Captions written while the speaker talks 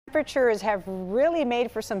Temperatures have really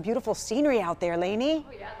made for some beautiful scenery out there, Lainey.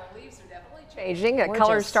 Oh yeah, the leaves are definitely changing. The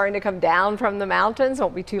color's starting to come down from the mountains.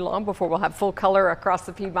 Won't be too long before we'll have full color across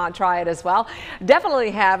the Piedmont Triad as well.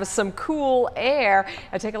 Definitely have some cool air.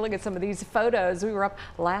 Take a look at some of these photos. We were up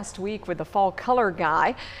last week with the fall color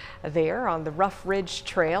guy there on the Rough Ridge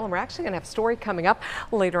Trail, and we're actually going to have a story coming up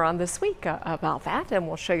later on this week about that, and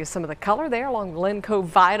we'll show you some of the color there along the Lynn Cove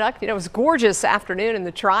Viaduct. You know, it was a gorgeous afternoon in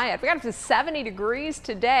the Triad. We got up to 70 degrees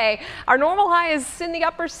today. Our normal high is in the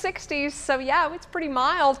upper 60s, so yeah, it's pretty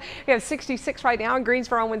mild. We have 66 right now in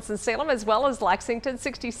Greensboro and Winston-Salem, as well as Lexington,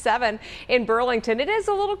 67 in Burlington. It is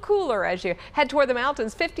a little cooler as you head toward the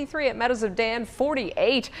mountains. 53 at Meadows of Dan,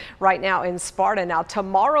 48 right now in Sparta. Now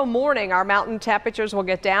tomorrow morning our mountain temperatures will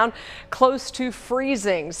get down close to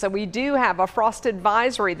freezing, so we do have a frost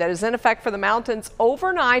advisory that is in effect for the mountains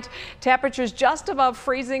overnight. Temperatures just above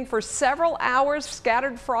freezing for several hours.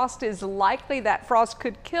 Scattered frost is likely. That frost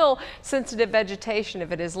could kill sensitive vegetation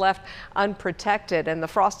if it is left unprotected, and the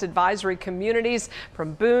frost advisory communities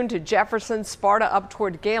from Boone to Jefferson, Sparta up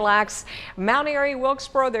toward Galax, Mount Airy,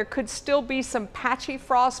 Wilkesboro, there could still be some patchy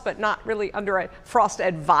frost, but not really under a frost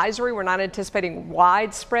advisory. We're not anticipating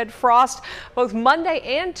widespread frost. Both Monday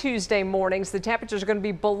and Tuesday mornings, the temperatures are going to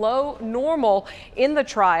be below normal in the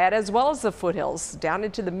Triad as well as the foothills, down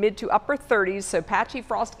into the mid to upper 30s. So patchy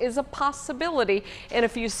frost is a possibility in a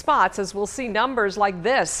few spots, as we'll see numbers like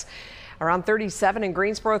this. Around 37 in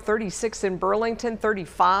Greensboro, 36 in Burlington,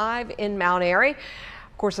 35 in Mount Airy.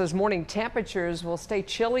 Of course, those morning temperatures will stay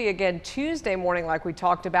chilly again Tuesday morning like we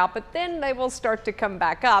talked about, but then they will start to come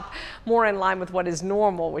back up more in line with what is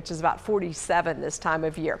normal, which is about 47 this time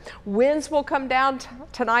of year. Winds will come down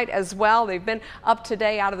tonight as well. They've been up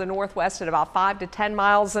today out of the northwest at about 5 to 10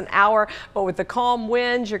 miles an hour, but with the calm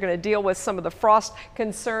winds, you're going to deal with some of the frost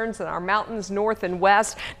concerns in our mountains north and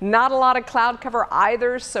west. Not a lot of cloud cover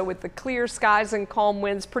either, so with the clear skies and calm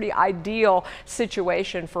winds, pretty ideal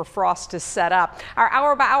situation for frost to set up.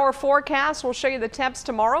 Our hour-by-hour forecast will show you the temps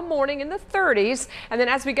tomorrow morning in the 30s, and then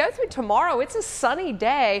as we go through tomorrow, it's a sunny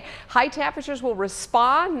day. High temperatures will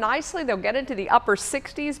respond nicely. They'll get into the upper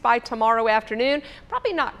 60s by tomorrow afternoon.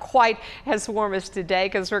 Probably not quite as warm as today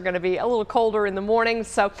because we're going to be a little colder in the morning.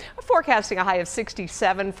 So we're forecasting a high of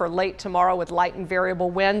 67 for late tomorrow with light and variable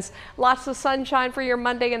winds. Lots of sunshine for your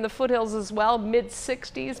Monday in the foothills as well, mid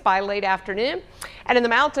 60s by late afternoon. And in the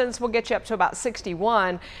mountains, we'll get you up to about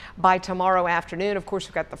 61 by tomorrow afternoon. Of course,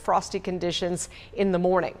 we've got the frosty conditions in the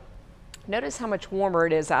morning. Notice how much warmer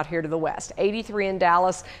it is out here to the west. 83 in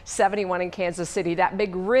Dallas, 71 in Kansas City. That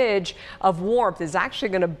big ridge of warmth is actually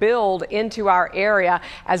going to build into our area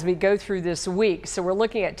as we go through this week. So we're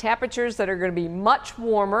looking at temperatures that are going to be much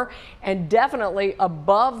warmer and definitely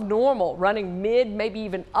above normal, running mid, maybe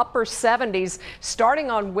even upper 70s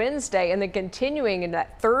starting on Wednesday and then continuing in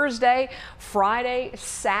that Thursday, Friday,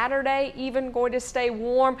 Saturday, even going to stay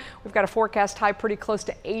warm. We've got a forecast high pretty close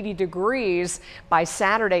to 80 degrees by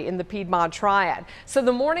Saturday in the Piedmont Triad. So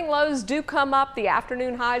the morning lows do come up, the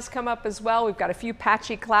afternoon highs come up as well. We've got a few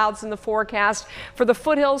patchy clouds in the forecast for the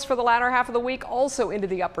foothills for the latter half of the week, also into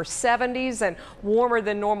the upper 70s and warmer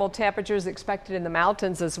than normal temperatures expected in the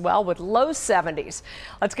mountains as well with low 70s.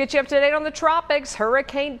 Let's get you up to date on the tropics.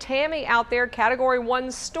 Hurricane Tammy out there, Category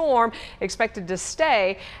 1 storm expected to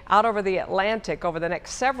stay out over the Atlantic over the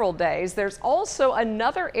next several days. There's also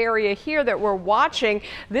another area here that we're watching.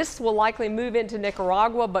 This will likely move into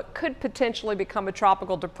Nicaragua, but could potentially become a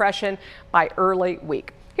tropical depression by early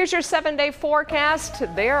week. Here's your 7-day forecast.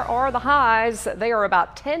 There are the highs. They are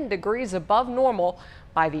about 10 degrees above normal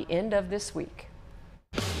by the end of this week.